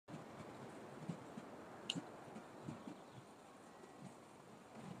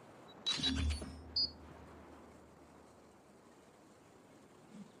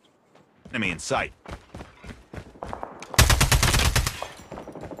Enemy in sight.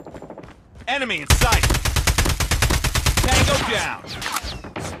 Enemy in sight. Tango down.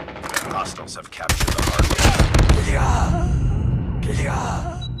 Hostiles have captured the hard.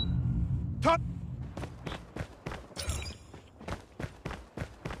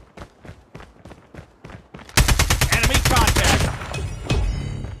 Enemy contact.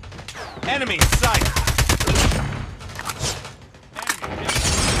 Enemy in sight.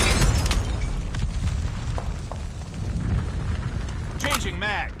 Changing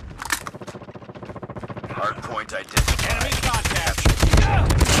mag. HardPoint identified. Enemy contact.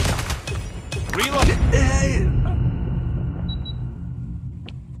 Reload.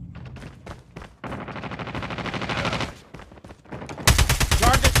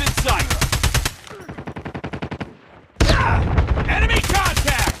 Targets in sight. Enemy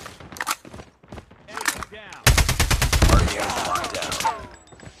contact. Enemy down. HardPoint locked down.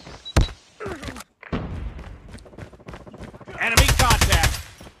 Enemy contact.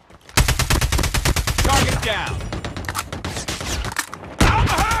 Target down. I'm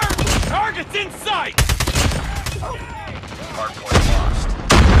hurt. Target's in sight. HardPoint lost.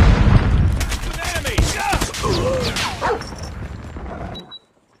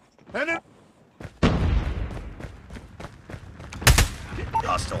 Enemy.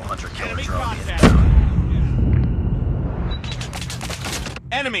 Hostile hunter-killer Enemy drone contact. inbound.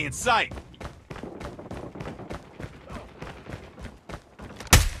 Enemy in sight.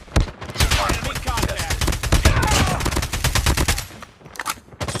 Enemy contact.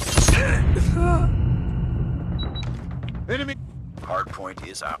 Enemy. HardPoint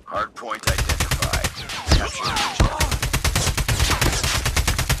is out. HardPoint identified. Capture the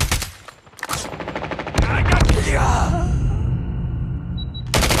I got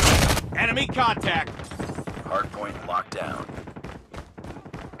enemy contact. HardPoint locked down.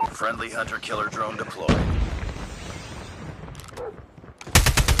 Friendly hunter-killer drone deployed.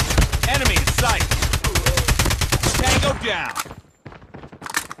 Enemy in sight. Tango down.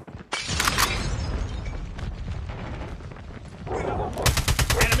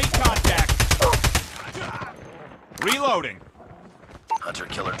 Enemy contact. Reloading.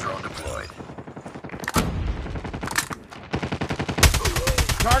 Hunter-killer drone deployed.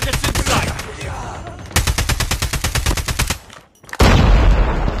 Targets in sight.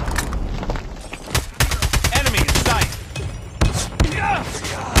 Enemy in sight.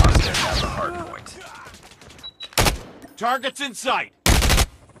 Hostiles have the HardPoint. Targets in sight.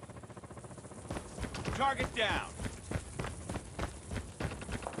 Target down.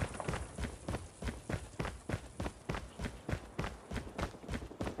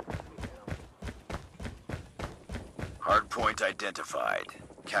 HardPoint identified.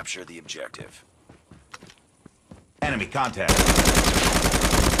 Capture the objective. Enemy contact.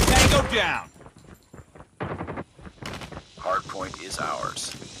 Tango down. HardPoint is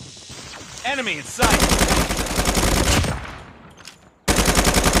ours. Enemy in sight.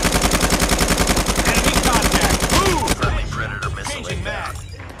 Enemy contact. Move. Friendly Predator missile Changing mag. inbound.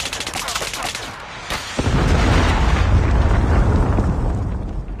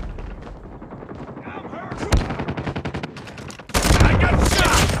 I'm hurt. I got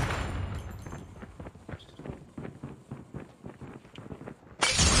shot.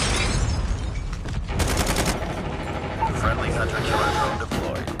 Friendly hunter-killer drone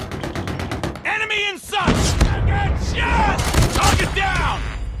deployed. Enemy in sight. I got shot. Target down.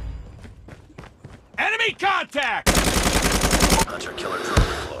 Enemy contact. Hunter-killer drone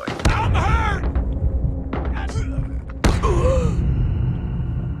deployed. I'm hurt.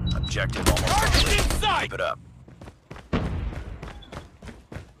 Objective almost Target complete. in sight. Keep it up.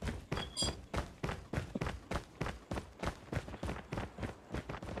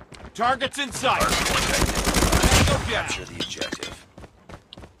 Targets in sight. HardPoint identified. Tango down. Capture the objective.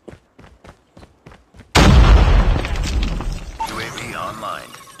 UAV online.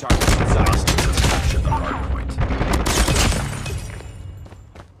 Targets in sight. Hostiles have captured the HardPoint.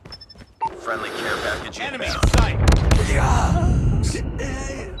 Friendly care package Enemy in inbound. sight.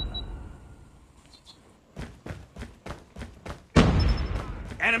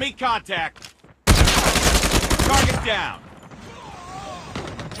 Enemy contact. Target down.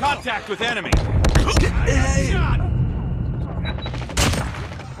 Contact with enemy. Shot.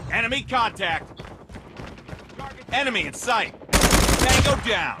 Enemy contact. Enemy in sight. Tango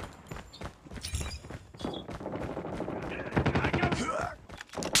down.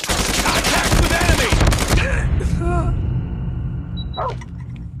 Contact with enemy.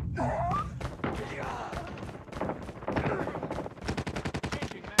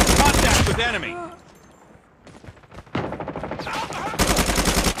 Contact with enemy.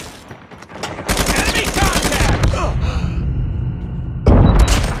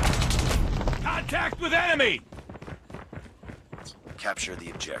 Contact with enemy! Capture the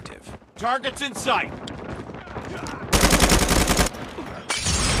objective. Targets in sight!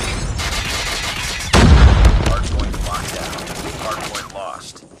 Hardpoint locked down. Hardpoint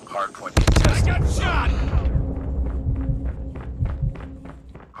lost. Hardpoint I contested. got shot!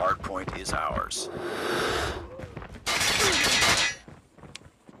 Hardpoint is ours.